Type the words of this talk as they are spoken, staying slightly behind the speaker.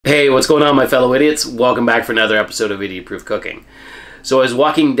Hey, what's going on, my fellow idiots? Welcome back for another episode of Idiot Proof Cooking. So I was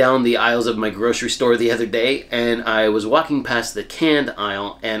walking down the aisles of my grocery store the other day, and I was walking past the canned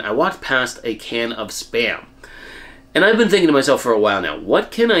aisle, and I walked past a can of Spam. And I've been thinking to myself for a while now, what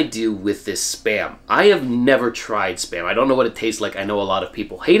can I do with this Spam? I have never tried Spam. I don't know what it tastes like. I know a lot of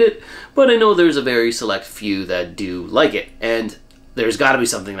people hate it, but I know there's a very select few that do like it. And there's got to be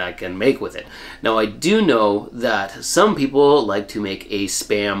something that I can make with it. Now, I do know that some people like to make a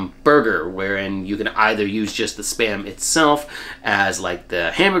Spam burger, wherein you can either use just the Spam itself as like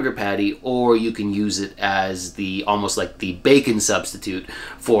the hamburger patty, or you can use it as the almost like the bacon substitute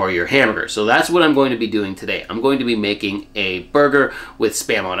for your hamburger. So that's what I'm going to be doing today. I'm going to be making a burger with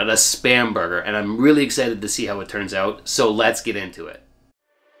Spam on it, a Spam burger, and I'm really excited to see how it turns out. So let's get into it.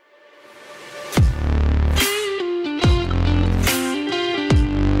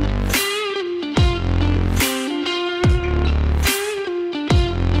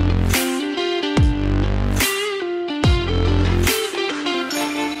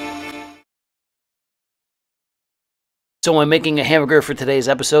 So I'm making a hamburger for today's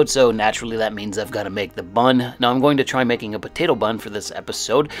episode, so naturally that means I've got to make the bun. Now I'm going to try making a potato bun for this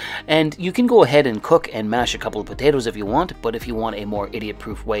episode, and you can go ahead and cook and mash a couple of potatoes if you want, but if you want a more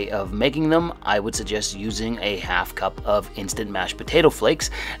idiot-proof way of making them, I would suggest using a half cup of instant mashed potato flakes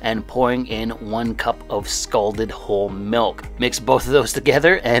and pouring in 1 cup of scalded whole milk. Mix both of those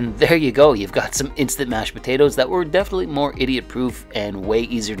together, and there you go. You've got some instant mashed potatoes that were definitely more idiot-proof and way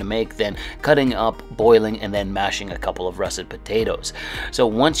easier to make than cutting up, boiling, and then mashing a couple of russet potatoes. So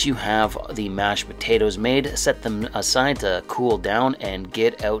once you have the mashed potatoes made, set them aside to cool down and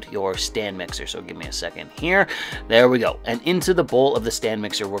get out your stand mixer. So give me a second here. There we go. And into the bowl of the stand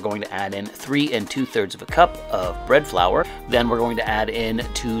mixer, we're going to add in 3 2/3 cup of bread flour. Then we're going to add in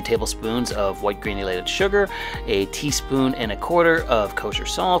 2 tablespoons of white granulated sugar, a 1.25 teaspoons of kosher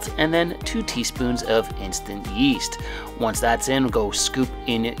salt, and then 2 teaspoons of instant yeast. Once that's in, go scoop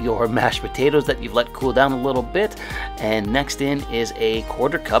in your mashed potatoes that you've let cool down a little bit, and next in is a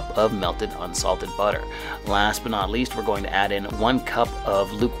 1/4 cup of melted unsalted butter. Last but not least, we're going to add in 1 cup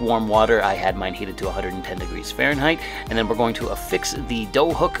of lukewarm water. I had mine heated to 110 degrees Fahrenheit, and then we're going to affix the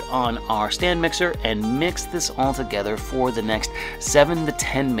dough hook on our stand mixer and mix this all together for the next 7 to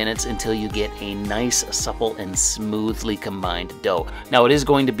 10 minutes until you get a nice, supple, and smoothly combined dough. Now, it is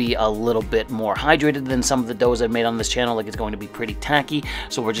going to be a little bit more hydrated than some of the doughs I've made on this channel. Like, it's going to be pretty tacky,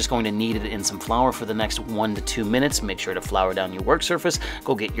 so we're just going to knead it in some flour for the next 1 to 2 minutes. Make sure to flour down your work surface.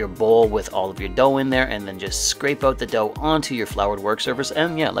 Go get your bowl with all of your dough in there, and then just scrape out the dough onto your floured work surface.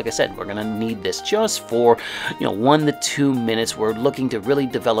 And yeah, like I said, we're gonna knead this just for 1 to 2 minutes. We're looking to really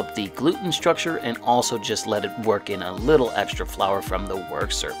develop the gluten structure and also just let it work in a little extra flour from the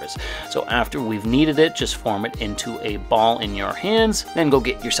work surface. So after we've kneaded it, just form it into a ball in your hands. Then go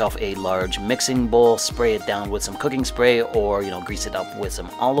get yourself a large mixing bowl, spray it down with some cooking spray, or grease it up with some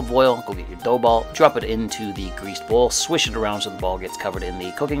olive oil. Go get your dough ball, drop it into the greased bowl, swish it around so the ball gets covered in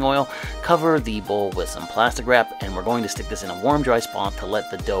the cooking oil, cover the bowl with some plastic wrap, and we're going to stick this in a warm, dry spot to let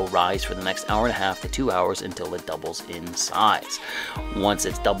the dough rise for the next 1.5 to 2 hours until it doubles in size. Once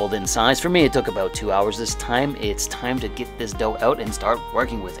it's doubled in size, for me it took about 2 hours this time, it's time to get this dough out and start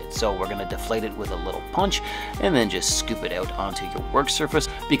working with it. So we're going to deflate it with a little punch and then just scoop it out onto your work surface,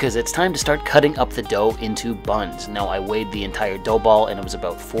 because it's time to start cutting up the dough into buns. Now, I weighed the entire dough ball and it was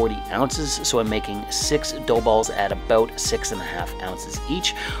about 40 ounces, so I'm making 6 dough balls at about 6.5 ounces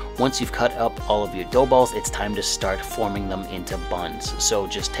each. Once you've cut up all of your dough balls, it's time to start forming them into buns. So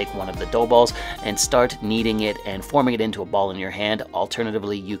just take one of the dough balls and start kneading it and forming it into a ball in your hand.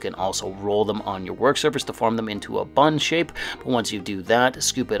 Alternatively, you can also roll them on your work surface to form them into a bun shape. But once you do that,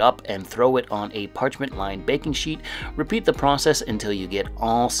 scoop it up and throw it on a parchment-lined baking sheet. Repeat the process until you get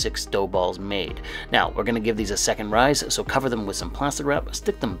all 6 dough balls made. Now, we're going to give these a second rise, so cover them with some plastic wrap,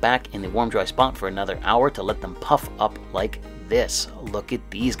 stick them back in the warm, dry spot for another hour to let them puff up like this. Look at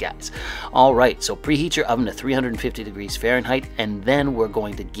these guys. All right, so preheat your oven to 350 degrees Fahrenheit, and then we're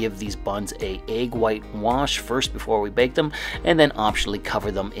going to give these buns a egg white wash first before we bake them, and then optionally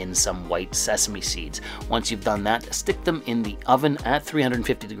cover them in some white sesame seeds. Once you've done that, stick them in the oven at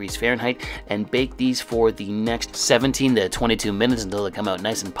 350 degrees Fahrenheit and bake these for the next 17 to 22 minutes until they come out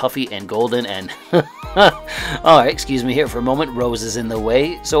nice and puffy and golden and alright, excuse me here for a moment, Rose is in the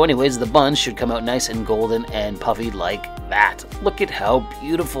way. So anyways, the buns should come out nice and golden and puffy like that. Look at how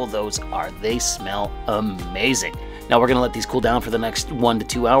beautiful those are. They smell amazing. Now we're gonna let these cool down for the next 1 to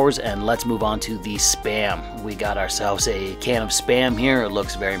 2 hours, and let's move on to the Spam. We got ourselves a can of Spam here. It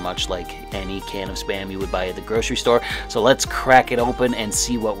looks very much like any can of Spam you would buy at the grocery store. So let's crack it open and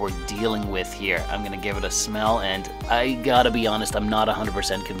see what we're dealing with here. I'm gonna give it a smell, and I gotta be honest, I'm not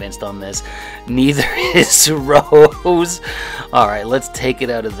 100% convinced on this. Neither is Rose. All right, let's take it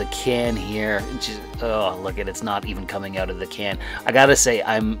out of the can here. Oh, look at it's not even coming out of the can. I gotta say,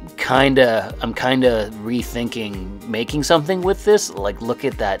 I'm kinda rethinking making something with this. Like, look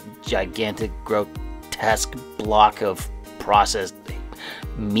at that gigantic, grotesque block of processed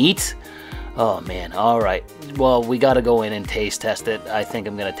meat. Oh man, all right. Well, we got to go in and taste test it. I think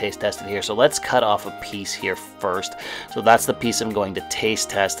I'm going to taste test it here. So let's cut off a piece here first. So that's the piece I'm going to taste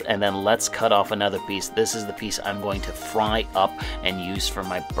test, and then let's cut off another piece. This is the piece I'm going to fry up and use for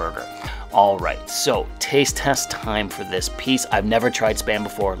my burger. All right, so taste test time for this piece. I've never tried Spam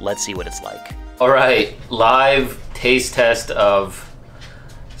before. Let's see what it's like. All right, live taste test of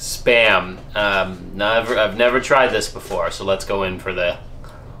Spam. I've never tried this before, so let's go in for the...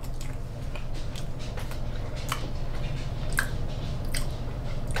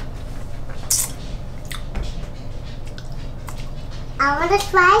 I want to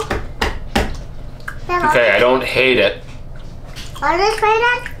try. Okay, I don't hate it. Want to try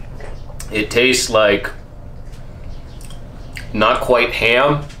that? It tastes like not quite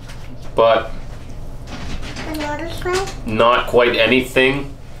ham, but not quite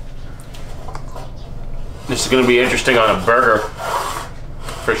anything. This is going to be interesting on a burger,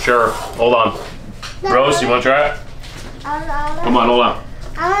 for sure. Hold on. Rose, you want to try it? Come on, hold on.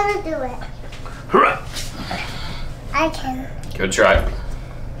 I want to do it. Hurrah. I can. Good try.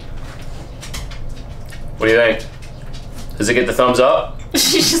 What do you think? Does it get the thumbs up?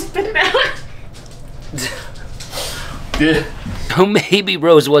 She just spit it out. Maybe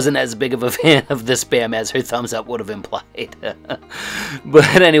Rose wasn't as big of a fan of the Spam as her thumbs up would have implied. But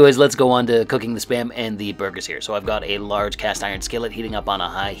anyways, let's go on to cooking the Spam and the burgers here. So I've got a large cast iron skillet heating up on a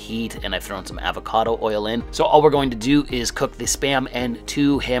high heat, and I've thrown some avocado oil in. So all we're going to do is cook the Spam and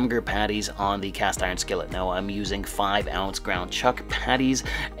 2 hamburger patties on the cast iron skillet. Now I'm using 5-ounce ground chuck patties,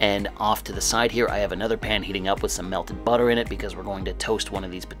 and off to the side here I have another pan heating up with some melted butter in it because we're going to toast one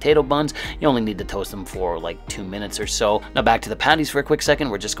of these potato buns. You only need to toast them for like 2 minutes or so. Now back to the patties for a quick second.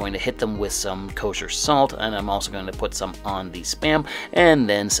 We're just going to hit them with some kosher salt, and I'm also going to put some on the Spam, and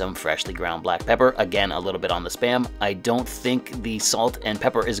then some freshly ground black pepper. Again, a little bit on the Spam. I don't think the salt and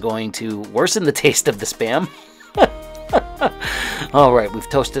pepper is going to worsen the taste of the Spam. All right, we've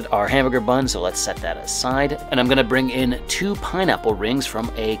toasted our hamburger bun, so let's set that aside. And I'm gonna bring in 2 pineapple rings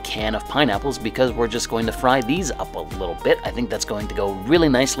from a can of pineapples because we're just going to fry these up a little bit. I think that's going to go really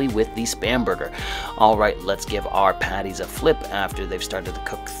nicely with the Spam burger. All right, let's give our patties a flip after they've started to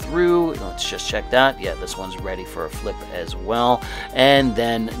cook through. Let's just check that. Yeah, this one's ready for a flip as well. And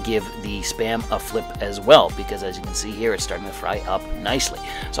then give the Spam a flip as well, because as you can see here, it's starting to fry up nicely.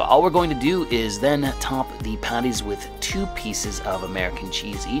 So all we're going to do is then top the patties with 2 pieces of American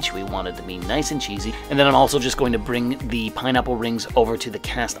cheese each. We want it to be nice and cheesy. And then I'm also just going to bring the pineapple rings over to the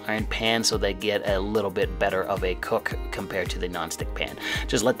cast iron pan so they get a little bit better of a cook compared to the nonstick pan.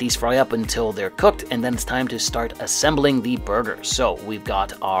 Just let these fry up until they're cooked, and then it's time to start assembling the burger. So we've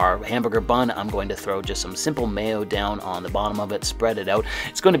got our hamburger bun. I'm going to throw just some simple mayo down on the bottom of it, spread it out.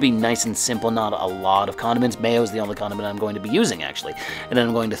 It's going to be nice and simple, not a lot of condiments. Mayo is the only condiment I'm going to be using, actually. And then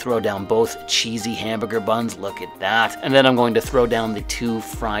I'm going to throw down both cheesy hamburger buns. Look at that. And then I'm going to throw down the 2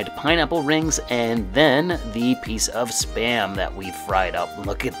 fried pineapple rings, and then the piece of Spam that we fried up.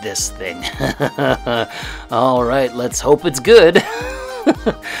 Look at this thing. All right, let's hope it's good.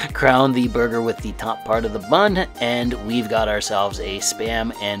 Crown the burger with the top part of the bun, and we've got ourselves a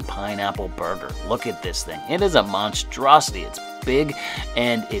Spam and pineapple burger. Look at this thing. It is a monstrosity. It's big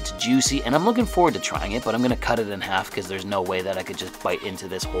and it's juicy, and I'm looking forward to trying it, but I'm gonna cut it in half because there's no way that I could just bite into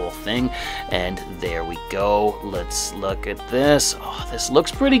this whole thing. And there we go. Let's look at this. Oh, this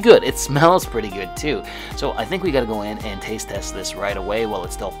looks pretty good. It smells pretty good too. So I think we gotta go in and taste test this right away while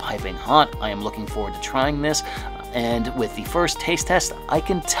it's still piping hot. I am looking forward to trying this. And with the first taste test, I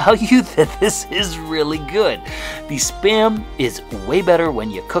can tell you that this is really good. The Spam is way better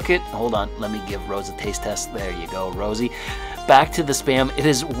when you cook it. Hold on, let me give Rose a taste test. There you go, Rosie. Back to the Spam, it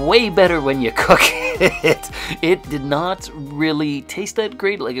is way better when you cook it. It did not really taste that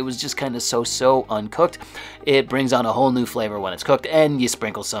great, like it was just kind of so-so uncooked. It brings on a whole new flavor when it's cooked, and you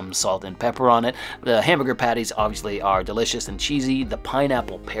sprinkle some salt and pepper on it. The hamburger patties obviously are delicious and cheesy. The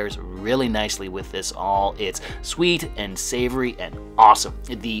pineapple pairs really nicely with this all. It's sweet and savory and awesome.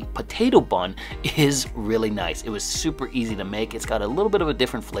 The potato bun is really nice. It was super easy to make. It's got a little bit of a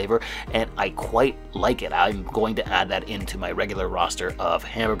different flavor, and I quite like it. I'm going to add that into my regular roster of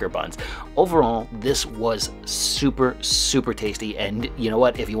hamburger buns. Overall, this was super tasty, and you know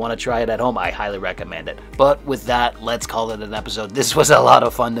what? If you want to try it at home, I highly recommend it. But with that, let's call it an episode. This was a lot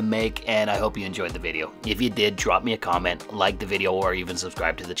of fun to make, and I hope you enjoyed the video. If you did, drop me a comment, like the video, or even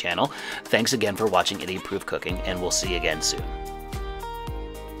subscribe to the channel. Thanks again for watching Idiot Proof Cooking, and we'll see you again soon.